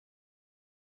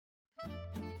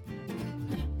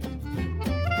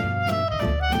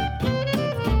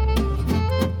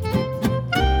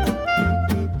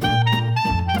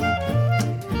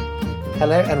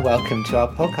Hello and welcome to our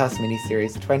podcast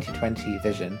mini-series 2020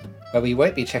 Vision, where we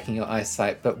won't be checking your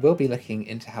eyesight, but we'll be looking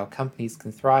into how companies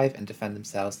can thrive and defend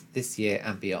themselves this year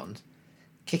and beyond.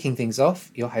 Kicking things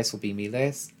off, your host will be me,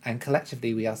 Lewis, and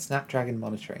collectively we are Snapdragon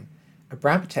Monitoring, a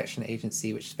brand protection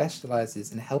agency which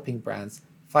specialises in helping brands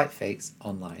fight fakes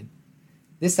online.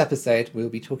 This episode, we'll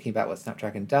be talking about what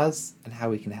Snapdragon does and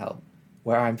how we can help,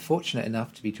 where I'm fortunate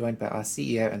enough to be joined by our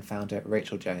CEO and founder,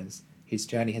 Rachel Jones, whose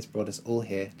journey has brought us all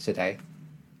here today.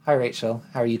 Hi Rachel,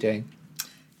 how are you doing?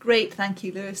 Great, thank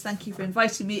you, Lewis. Thank you for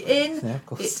inviting me in. Yeah, of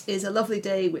course. It is a lovely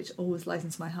day, which always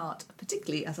lightens my heart,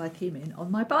 particularly as I came in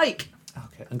on my bike.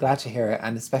 Okay, I'm glad to hear it,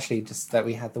 and especially just that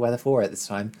we had the weather for it this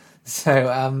time.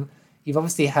 So you've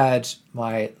obviously heard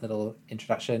my little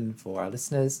introduction for our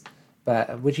listeners,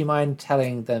 but would you mind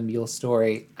telling them your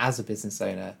story as a business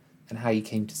owner and how you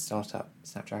came to start up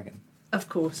Snapdragon? Of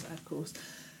course.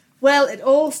 Well, it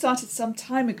all started some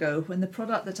time ago when the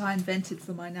product that I invented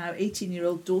for my now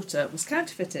 18-year-old daughter was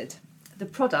counterfeited. The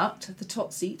product, the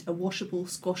Tot Seat, a washable,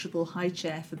 squashable high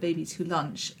chair for babies who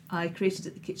lunch, I created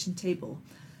at the kitchen table.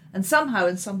 And somehow,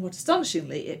 and somewhat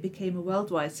astonishingly, it became a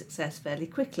worldwide success fairly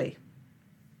quickly.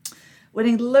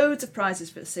 Winning loads of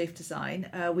prizes for its safe design,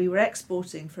 we were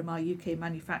exporting from our UK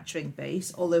manufacturing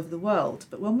base all over the world.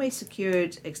 But when we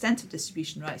secured extensive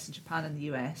distribution rights in Japan and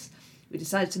the US, we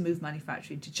decided to move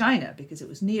manufacturing to China because it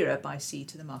was nearer by sea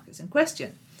to the markets in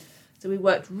question. So we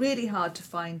worked really hard to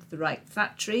find the right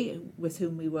factory with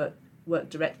whom we work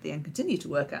directly and continue to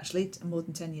work actually more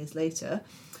than 10 years later.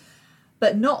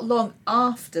 But not long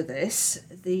after this,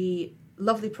 the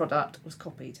lovely product was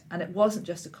copied. And it wasn't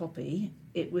just a copy.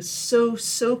 It was so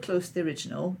close to the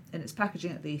original, in its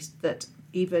packaging at least, that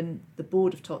even the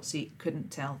board of Tot Seat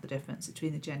couldn't tell the difference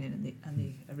between the genuine and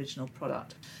the original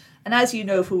product. And as you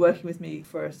know, for working with me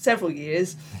for several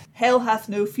years, hell hath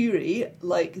no fury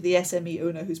like the SME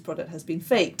owner whose product has been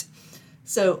faked.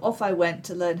 So off I went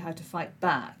to learn how to fight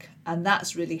back. And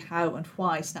that's really how and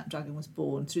why Snapdragon was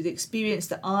born, through the experience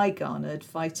that I garnered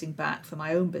fighting back for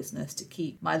my own business to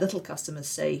keep my little customers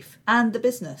safe and the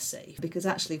business safe. Because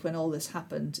actually when all this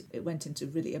happened, it went into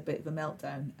really a bit of a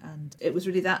meltdown. And it was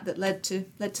really that led to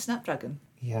Snapdragon.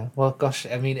 Yeah, well, gosh,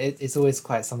 I mean, it's always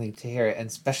quite something to hear it, and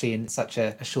especially in such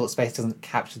a short space, doesn't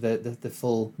capture the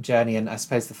full journey and I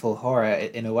suppose the full horror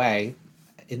in a way.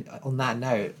 On that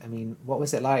note, I mean, what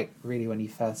was it like really when you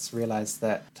first realised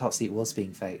that Tot Seat was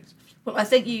being faked? Well, I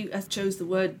think you chose the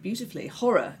word beautifully.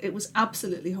 Horror. It was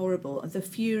absolutely horrible. The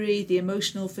fury, the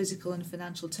emotional, physical and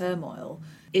financial turmoil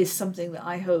is something that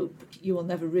I hope you will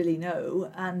never really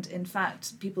know. And in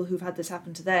fact, people who've had this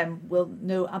happen to them will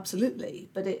know absolutely.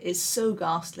 But it is so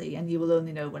ghastly and you will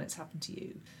only know when it's happened to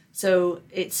you. So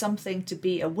it's something to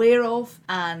be aware of.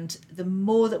 And the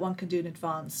more that one can do in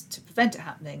advance to prevent it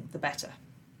happening, the better.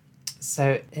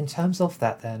 So in terms of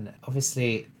that then,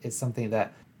 obviously it's something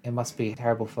that it must be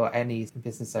terrible for any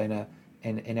business owner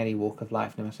in any walk of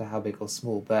life, no matter how big or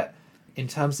small. But in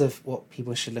terms of what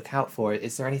people should look out for,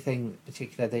 is there anything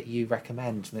particular that you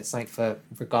recommend that's like for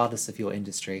regardless of your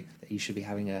industry that you should be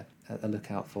having a look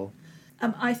out for?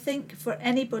 I think for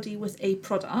anybody with a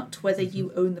product, whether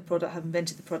you own the product, have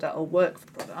invented the product or work for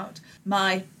the product,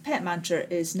 my pet mantra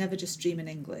is never just dream in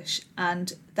English.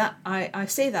 And that I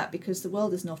say that because the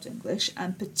world is not English,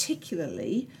 and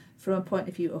particularly from a point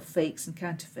of view of fakes and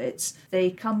counterfeits, they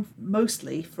come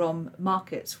mostly from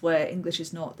markets where English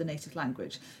is not the native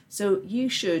language. So you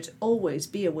should always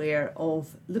be aware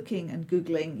of looking and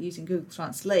Googling, using Google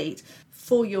Translate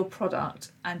for your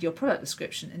product and your product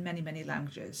description in many, many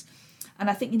languages. And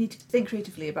I think you need to think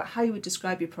creatively about how you would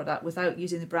describe your product without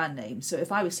using the brand name. So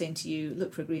if I was saying to you,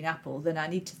 look for a green apple, then I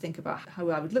need to think about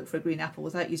how I would look for a green apple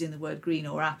without using the word green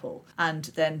or apple, and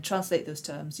then translate those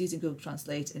terms using Google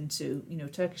Translate into,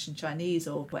 Turkish and Chinese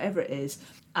or whatever it is,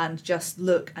 and just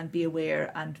look and be aware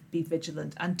and be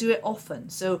vigilant and do it often.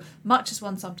 So much as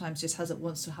one sometimes just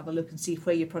wants to have a look and see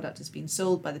where your product is being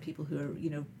sold by the people who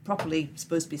are, properly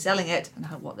supposed to be selling it and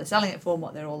what they're selling it for and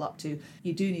what they're all up to,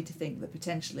 you do need to think that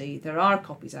potentially there are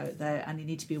copies out there and you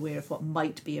need to be aware of what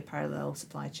might be a parallel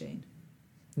supply chain.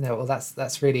 No, well,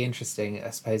 that's really interesting.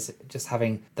 I suppose just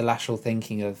having the lateral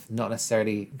thinking of not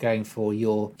necessarily going for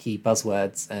your key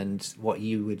buzzwords and what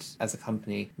you would, as a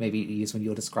company, maybe use when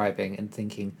you're describing and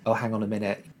thinking, oh, hang on a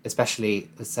minute, especially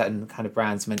with certain kind of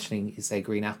brands mentioning, you say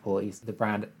green apple, the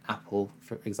brand Apple,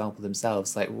 for example,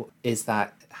 themselves, like, is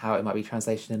that how it might be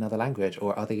translated in another language,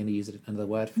 or are they going to use another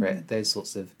word for it? Those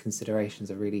sorts of considerations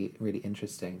are really, really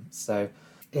interesting. So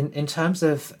In terms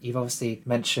of, you've obviously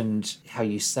mentioned how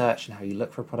you search and how you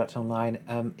look for a product online.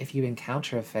 If you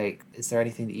encounter a fake, is there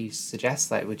anything that you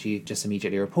suggest? Like, would you just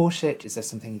immediately report it? Is there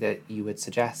something that you would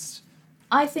suggest?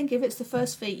 I think if it's the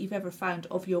first fake you've ever found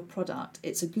of your product,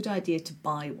 it's a good idea to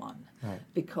buy one. Right.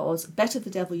 Because better the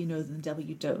devil you know than the devil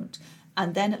you don't.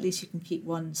 And then at least you can keep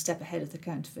one step ahead of the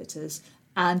counterfeiters,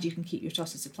 and you can keep your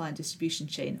trusted supply and distribution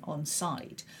chain on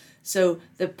side. So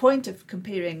the point of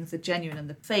comparing the genuine and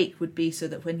the fake would be so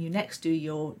that when you next do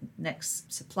your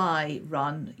next supply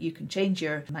run, you can change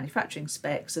your manufacturing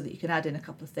spec so that you can add in a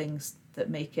couple of things that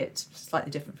make it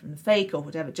slightly different from the fake or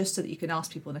whatever, just so that you can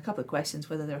ask people in a couple of questions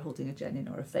whether they're holding a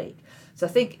genuine or a fake. So I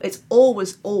think it's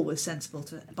always sensible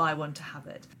to buy one to have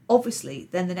it. Obviously,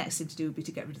 then the next thing to do would be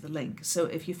to get rid of the link. So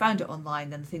if you found it online,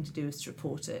 then the thing to do is to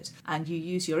report it, and you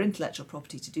use your intellectual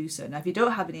property to do so. Now, if you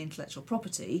don't have any intellectual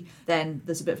property, then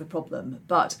there's a bit of a problem.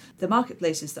 But the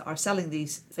marketplaces that are selling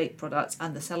these fake products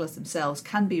and the sellers themselves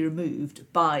can be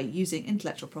removed by using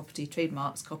intellectual property,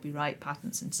 trademarks, copyright,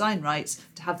 patents, and design rights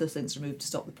to have those links removed to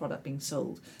stop the product being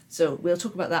sold. So we'll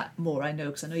talk about that more, I know,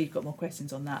 because I know you've got more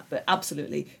questions on that. But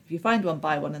absolutely, if you find one,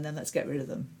 buy one, and then let's get rid of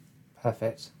them.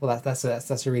 Perfect. Well, that's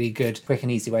a really good, quick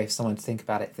and easy way for someone to think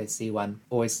about it if they see one.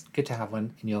 Always good to have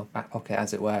one in your back pocket,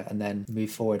 as it were, and then move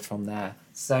forward from there.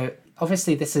 So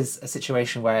obviously this is a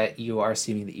situation where you are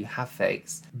assuming that you have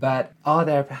fakes, but are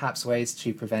there perhaps ways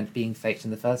to prevent being faked in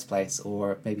the first place,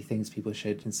 or maybe things people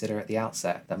should consider at the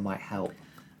outset that might help?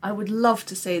 I would love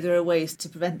to say there are ways to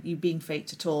prevent you being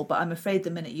faked at all, but I'm afraid the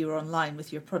minute you're online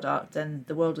with your product, then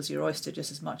the world is your oyster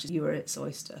just as much as you are its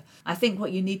oyster. I think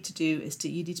what you need to do is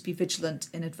you need to be vigilant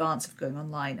in advance of going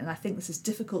online. And I think this is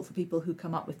difficult for people who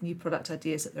come up with new product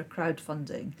ideas that they're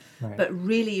crowdfunding. Right. But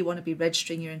really you want to be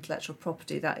registering your intellectual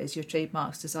property, that is your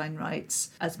trademarks, design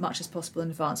rights, as much as possible in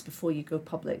advance before you go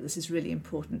public. This is really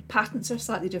important. Patents are a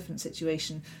slightly different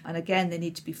situation. And again, they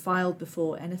need to be filed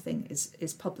before anything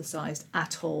is publicised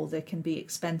at all. They can be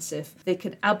expensive. They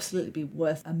can absolutely be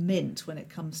worth a mint when it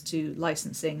comes to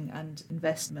licensing and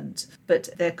investment, but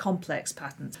they're complex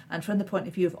patents. And from the point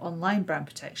of view of online brand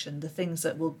protection, the things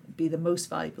that will be the most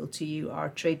valuable to you are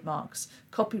trademarks,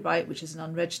 copyright, which is an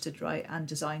unregistered right, and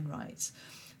design rights.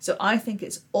 So I think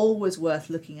it's always worth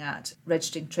looking at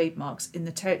registering trademarks in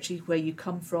the territory where you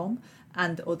come from,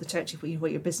 or the territory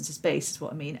where your business is based, is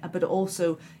what I mean. But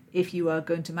also, if you are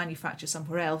going to manufacture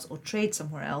somewhere else or trade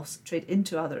somewhere else, trade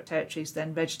into other territories,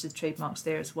 then register the trademarks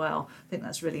there as well. I think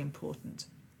that's really important.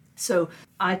 So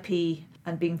IP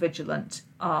and being vigilant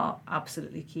are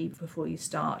absolutely key before you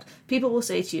start. People will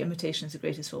say to you, imitation is the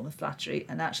greatest form of flattery.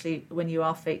 And actually, when you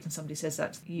are faked and somebody says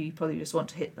that, you probably just want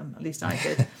to hit them. At least I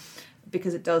did.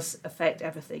 Because it does affect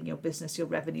everything, your business, your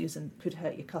revenues, and could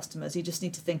hurt your customers. You just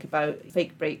need to think about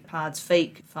fake brake pads,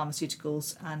 fake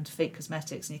pharmaceuticals, and fake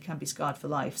cosmetics, and you can be scarred for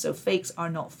life. So fakes are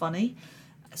not funny.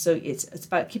 So it's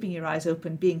about keeping your eyes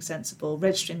open, being sensible,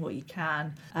 registering what you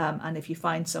can, and if you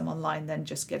find some online, then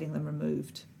just getting them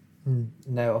removed.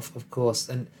 No, of course.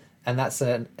 And that's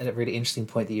a really interesting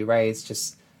point that you raised,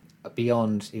 just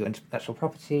beyond your intellectual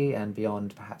property and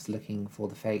beyond perhaps looking for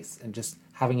the fakes and just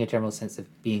having a general sense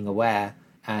of being aware.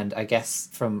 And I guess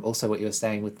from also what you were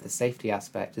saying with the safety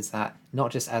aspect is that not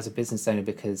just as a business owner,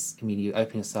 because I mean you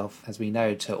open yourself, as we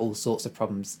know, to all sorts of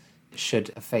problems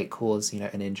should a fake cause,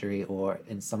 an injury or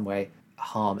in some way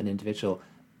harm an individual,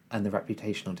 and the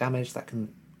reputational damage that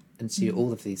can ensue,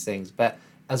 all of these things. But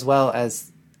as well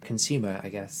as consumer, I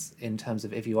guess, in terms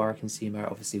of if you are a consumer,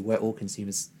 obviously we're all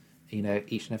consumers,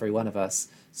 each and every one of us.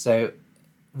 So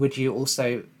would you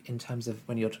also, in terms of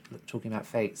when you're talking about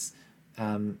fakes,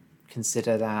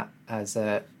 consider that as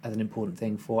an important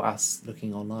thing for us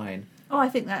looking online? Oh, I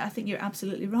think you're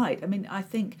absolutely right. I mean, I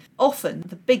think often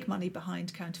the big money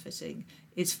behind counterfeiting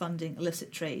is funding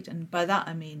illicit trade. And by that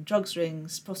I mean drugs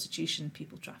rings, prostitution,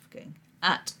 people trafficking,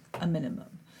 at a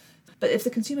minimum. But if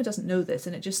the consumer doesn't know this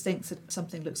and it just thinks that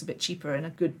something looks a bit cheaper and a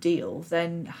good deal,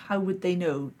 then how would they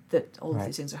know that all of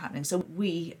these things are happening? So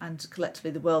we, and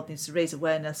collectively the world, needs to raise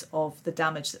awareness of the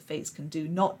damage that fakes can do,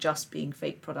 not just being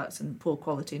fake products and poor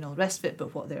quality and all the rest of it,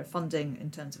 but what they're funding in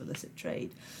terms of illicit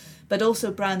trade. But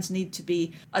also brands need to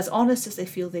be as honest as they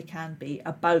feel they can be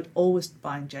about always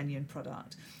buying genuine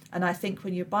product. And I think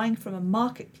when you're buying from a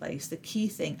marketplace, the key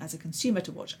thing as a consumer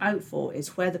to watch out for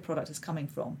is where the product is coming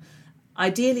from.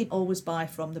 Ideally, always buy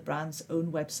from the brand's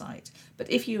own website.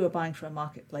 But if you are buying from a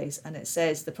marketplace and it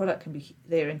says the product can be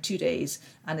there in 2 days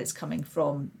and it's coming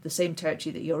from the same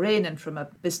territory that you're in and from a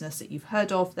business that you've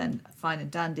heard of, then fine and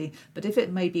dandy. But if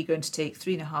it may be going to take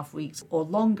 3.5 weeks or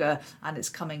longer and it's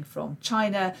coming from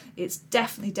China, it's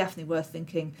definitely worth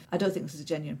thinking, I don't think this is a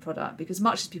genuine product, because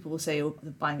much as people will say, oh,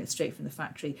 they're buying it straight from the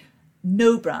factory,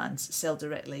 no brands sell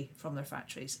directly from their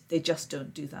factories. They just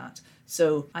don't do that.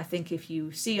 So I think if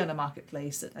you see on a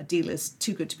marketplace that a deal is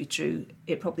too good to be true,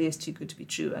 it probably is too good to be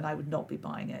true, and I would not be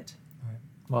buying it.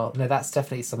 Well, no, that's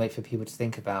definitely something for people to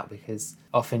think about, because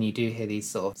often you do hear these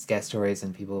sort of scare stories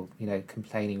and people,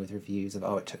 complaining with reviews of,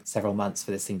 oh, it took several months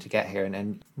for this thing to get here.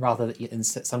 And rather, and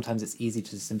sometimes it's easy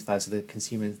to sympathise with the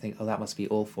consumer and think, oh, that must be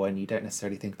awful. And you don't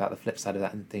necessarily think about the flip side of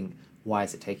that and think, why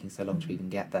is it taking so long to even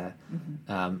get there?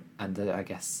 I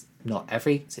guess not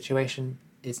every situation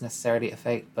is necessarily a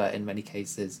fake, but in many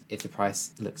cases, if the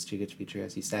price looks too good to be true,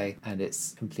 as you say, and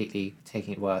it's completely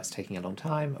taking a long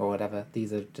time or whatever,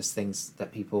 these are just things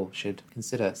that people should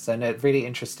consider. So no, really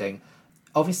interesting.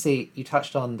 Obviously, you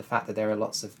touched on the fact that there are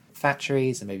lots of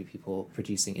factories and maybe people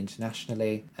producing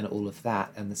internationally and all of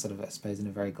that, and the sort of, I suppose, in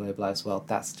a very globalized world,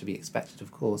 that's to be expected,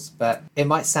 of course. But it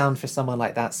might sound for someone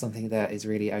like that something that is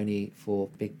really only for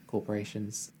big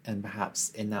corporations, and perhaps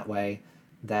in that way,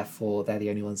 therefore, they're the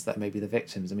only ones that may be the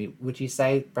victims. I mean, would you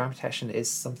say brand protection is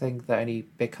something that only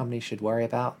big companies should worry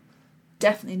about?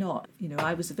 Definitely not.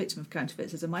 I was a victim of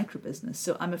counterfeits as a micro business.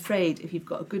 So I'm afraid if you've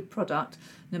got a good product,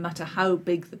 no matter how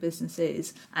big the business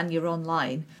is, and you're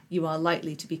online, you are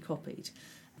likely to be copied.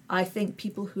 I think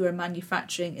people who are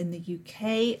manufacturing in the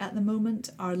UK at the moment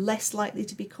are less likely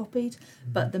to be copied,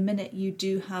 but the minute you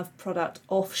do have product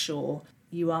offshore,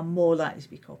 you are more likely to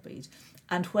be copied.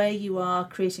 And where you are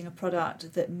creating a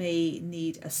product that may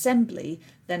need assembly,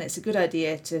 then it's a good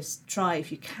idea to try,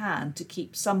 if you can, to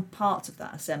keep some parts of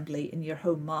that assembly in your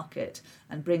home market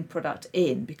and bring product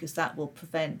in, because that will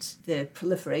prevent the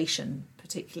proliferation,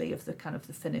 particularly of the kind of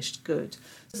the finished good.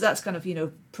 So that's kind of,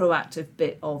 proactive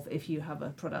bit of if you have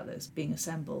a product that's being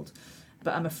assembled.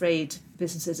 But I'm afraid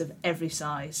businesses of every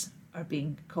size are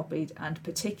being copied, and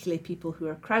particularly people who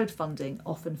are crowdfunding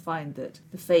often find that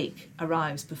the fake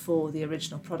arrives before the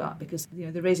original product, because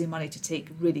they're raising money to take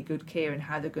really good care in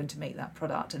how they're going to make that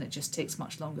product, and it just takes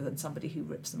much longer than somebody who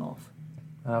rips them off.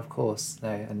 Of course, no,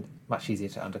 and much easier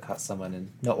to undercut someone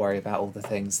and not worry about all the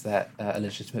things that a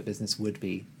legitimate business would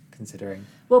be considering.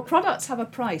 Well, products have a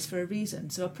price for a reason.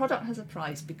 So a product has a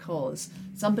price because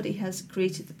somebody has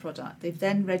created the product. They've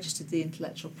then registered the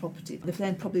intellectual property. They've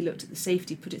then probably looked at the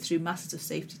safety, put it through masses of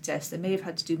safety tests. They may have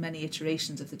had to do many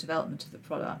iterations of the development of the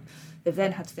product. They've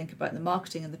then had to think about the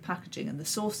marketing and the packaging and the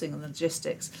sourcing and the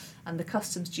logistics and the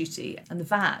customs duty and the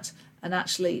VAT. And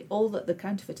actually, all that the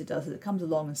counterfeiter does is it comes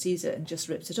along and sees it and just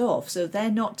rips it off. So they're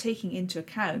not taking into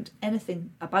account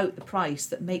anything about the price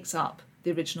that makes up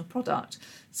the original product.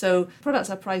 So products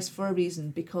are priced for a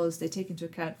reason, because they take into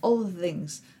account all of the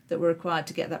things that were required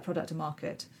to get that product to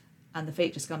market, and the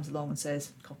fake just comes along and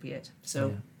says copy it.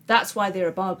 So that's why they're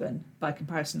a bargain by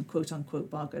comparison, quote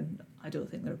unquote bargain. I don't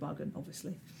think they're a bargain,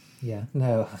 obviously. Yeah,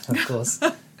 no, of course.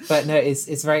 But no, it's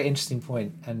a very interesting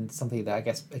point, and something that I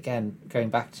guess, again,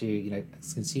 going back to,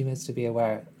 as consumers to be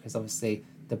aware, because obviously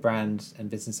the brand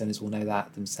and business owners will know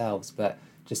that themselves, but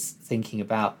just thinking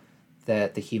about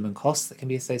the human costs that can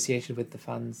be associated with the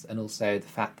funds, and also the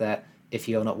fact that if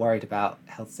you're not worried about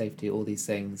health, safety, all these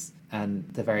things, and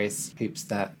the various hoops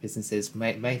that businesses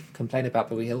may complain about,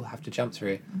 but we all have to jump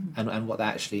through, and what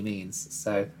that actually means.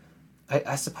 So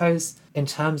I suppose in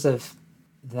terms of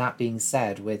that being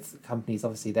said, with companies,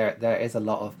 obviously there is a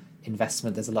lot of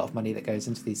investment, there's a lot of money that goes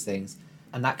into these things,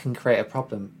 and that can create a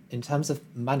problem. In terms of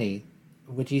money,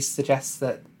 would you suggest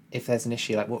that if there's an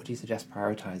issue, what would you suggest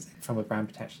prioritising from a brand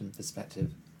protection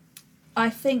perspective? I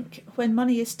think when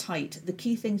money is tight, the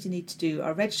key things you need to do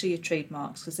are register your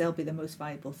trademarks, because they'll be the most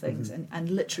valuable things. And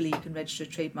literally you can register a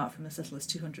trademark from as little as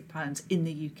 £200 in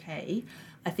the UK.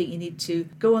 I think you need to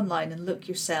go online and look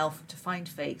yourself to find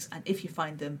fakes. And if you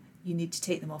find them, you need to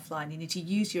take them offline. You need to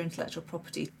use your intellectual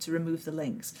property to remove the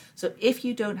links. So if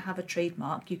you don't have a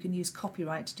trademark, you can use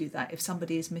copyright to do that if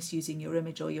somebody is misusing your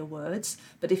image or your words.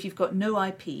 But if you've got no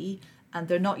IP and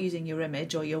they're not using your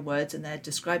image or your words and they're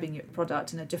describing your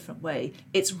product in a different way,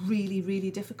 it's really, really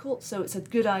difficult. So it's a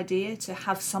good idea to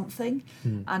have something,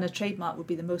 and a trademark would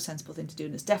be the most sensible thing to do,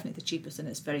 and it's definitely the cheapest and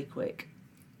it's very quick.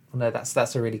 Well, no,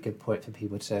 that's a really good point for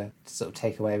people to sort of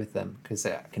take away with them, because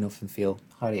it can often feel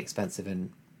highly expensive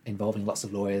and involving lots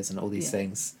of lawyers and all these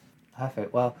things.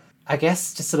 Perfect. Well, I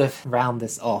guess to sort of round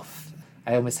this off,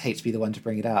 I almost hate to be the one to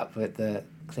bring it up with the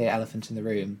clear elephant in the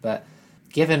room, but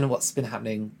given what's been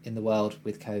happening in the world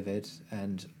with COVID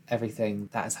and everything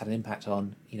that has had an impact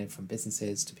on, from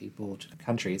businesses to people to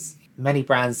countries, many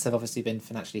brands have obviously been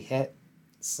financially hit.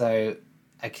 So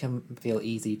it can feel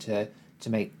easy to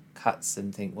make cuts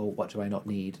and think, well, what do I not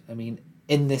need? I mean,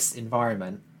 in this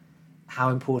environment, how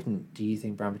important do you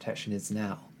think brand protection is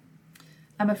now?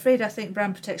 I'm afraid I think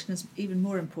brand protection is even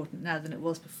more important now than it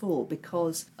was before,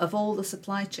 because of all the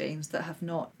supply chains that have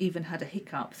not even had a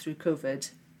hiccup through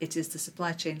COVID. It is the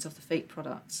supply chains of the fake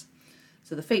products.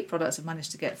 So the fake products have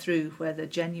managed to get through, where the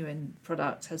genuine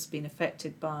product has been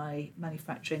affected by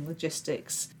manufacturing,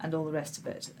 logistics, and all the rest of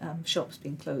it, shops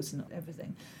being closed and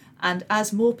everything. And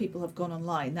as more people have gone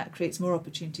online, that creates more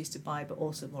opportunities to buy, but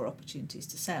also more opportunities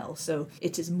to sell. So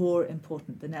it is more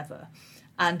important than ever.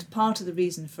 And part of the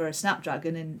reason for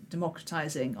Snapdragon in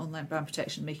democratising online brand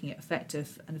protection, making it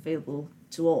effective and available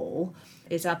to all,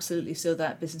 is absolutely so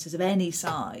that businesses of any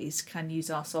size can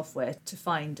use our software to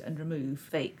find and remove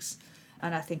fakes.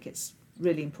 And I think it's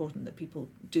really important that people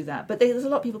do that. But there's a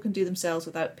lot people can do themselves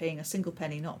without paying a single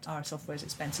penny. Not our software is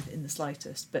expensive in the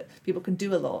slightest, but people can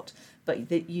do a lot.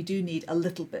 But you do need a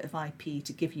little bit of IP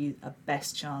to give you a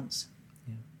best chance.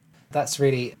 Yeah. That's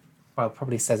really, well,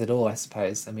 probably says it all, I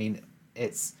suppose. I mean,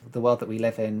 it's the world that we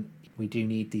live in. We do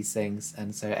need these things.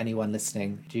 And so anyone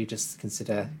listening, do just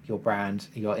consider your brand,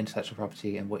 your intellectual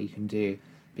property and what you can do.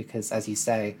 Because as you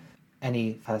say,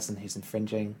 any person who's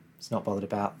infringing is not bothered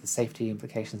about the safety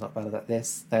implications, not bothered about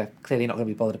this. They're clearly not going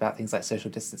to be bothered about things like social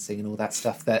distancing and all that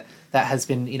stuff that has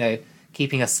been,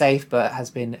 keeping us safe, but has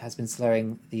been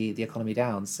slowing the economy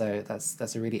down. So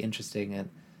that's a really interesting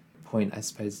point, I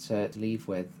suppose, to leave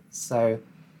with. So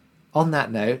on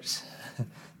that note,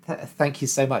 thank you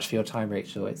so much for your time,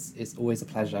 Rachel. It's always a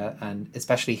pleasure, and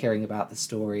especially hearing about the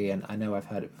story, and I know I've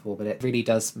heard it before, but it really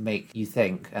does make you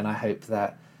think, and I hope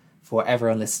that for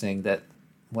everyone listening, that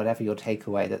whatever your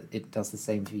takeaway, that it does the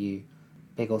same for you,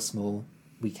 big or small.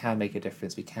 We can make a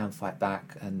difference, we can fight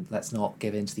back, and let's not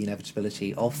give in to the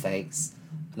inevitability of fakes.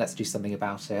 Let's do something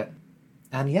about it.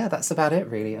 And yeah, that's about it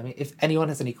really. I mean, if anyone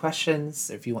has any questions,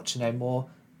 or if you want to know more,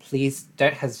 please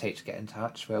don't hesitate to get in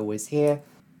touch. We're always here.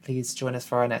 Please join us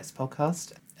for our next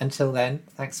podcast. Until then,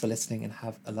 thanks for listening and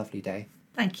have a lovely day.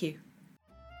 Thank you.